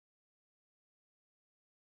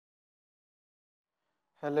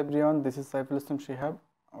Hello everyone, this is Saiful Shihab.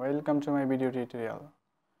 Welcome to my video tutorial.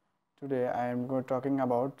 Today I am talking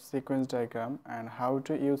about sequence diagram and how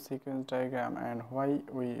to use sequence diagram and why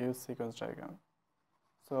we use sequence diagram.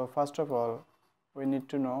 So first of all, we need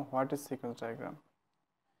to know what is sequence diagram.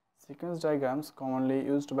 Sequence diagrams, commonly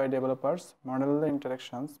used by developers, model the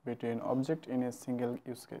interactions between objects in a single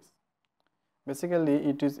use case. Basically,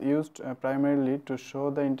 it is used primarily to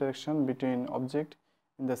show the interaction between objects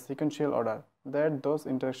in the sequential order that those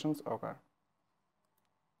interactions occur.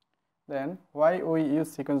 Then, why we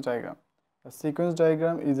use sequence diagram? A sequence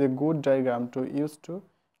diagram is a good diagram to use to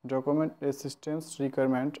document a system's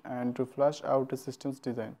requirement and to flesh out a system's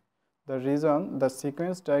design. The reason the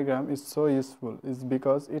sequence diagram is so useful is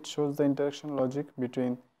because it shows the interaction logic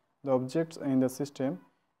between the objects in the system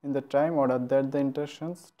in the time order that the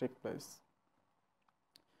interactions take place.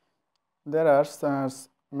 There are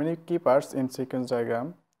many key parts in sequence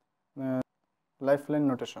diagram. Lifeline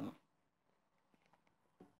notation.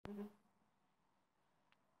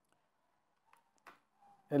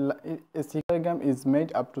 A sequence diagram is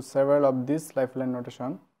made up to several of these lifeline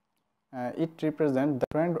notation. It represents the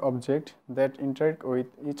different objects that interact with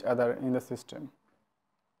each other in the system.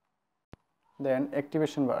 Then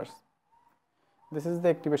activation bars. This is the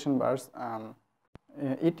activation bars.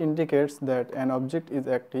 It indicates that an object is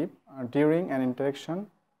active during an interaction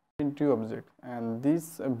between two objects, and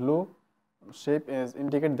this blue shape is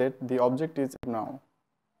indicate that the object is now.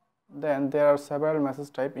 Then there are several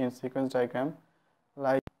message types in sequence diagram,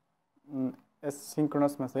 like a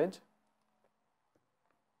synchronous message.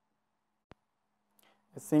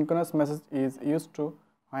 A synchronous message is used to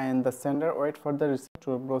when the sender waits for the receiver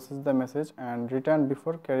to process the message and return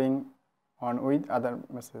before carrying on with other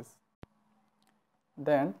messages.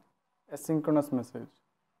 Then asynchronous message.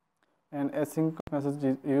 An asynchronous message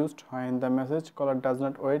is used when the message caller does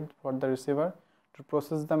not wait for the receiver to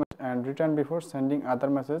process the message and return before sending other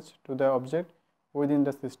message to the object within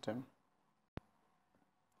the system.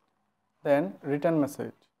 Then return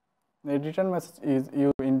message. A return message is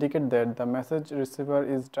used to indicate that the message receiver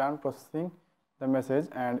is done processing the message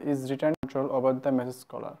and is returned control over the message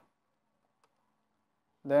caller.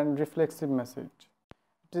 Then reflexive message.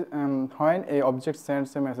 When a object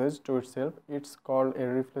sends a message to itself, it's called a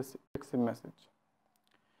reflexive message.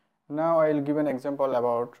 Now I will give an example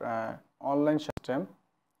about online system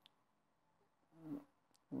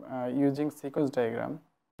using sequence diagram.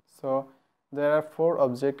 So there are four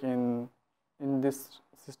objects in this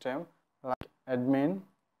system, like admin,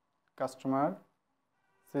 customer,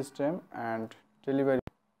 system, and delivery.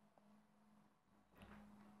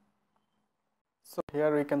 So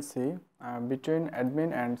here we can see between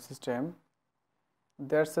admin and system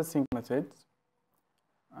there's a sync message,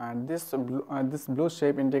 and this blue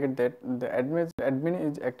shape indicates that the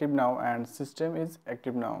admin is active now and system is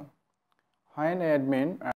active now. When an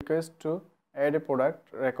admin requests to add a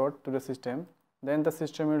product record to the system, then the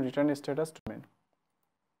system will return a status to admin.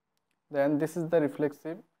 Then this is the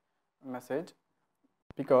reflexive message,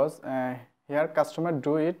 because here customer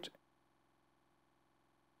do it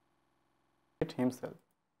himself.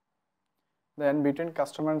 Then between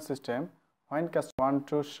customer and system, when customer want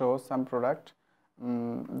to show some product,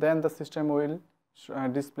 then the system will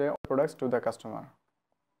display products to the customer.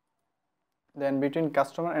 Then between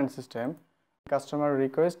customer and system, customer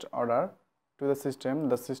request order to the system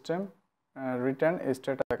return a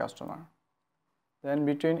status to the customer. Then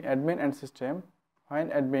between admin and system, when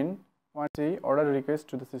admin wants the order request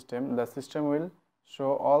to the system will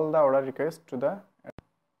show all the order requests to the admin.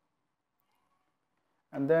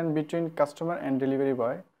 And then between customer and delivery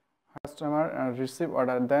boy, customer receive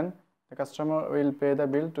order, then the customer will pay the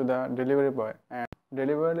bill to the delivery boy, and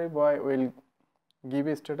delivery boy will give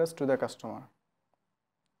a status to the customer.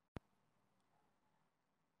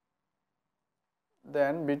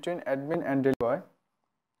 Then between admin and delivery boy,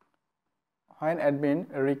 when admin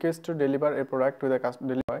requests to deliver a product to the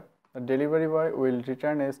delivery boy, the delivery boy will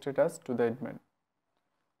return a status to the admin.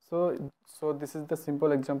 So this is the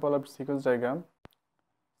simple example of sequence diagram.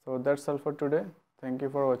 So that's all for today. Thank you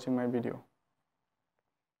for watching my video.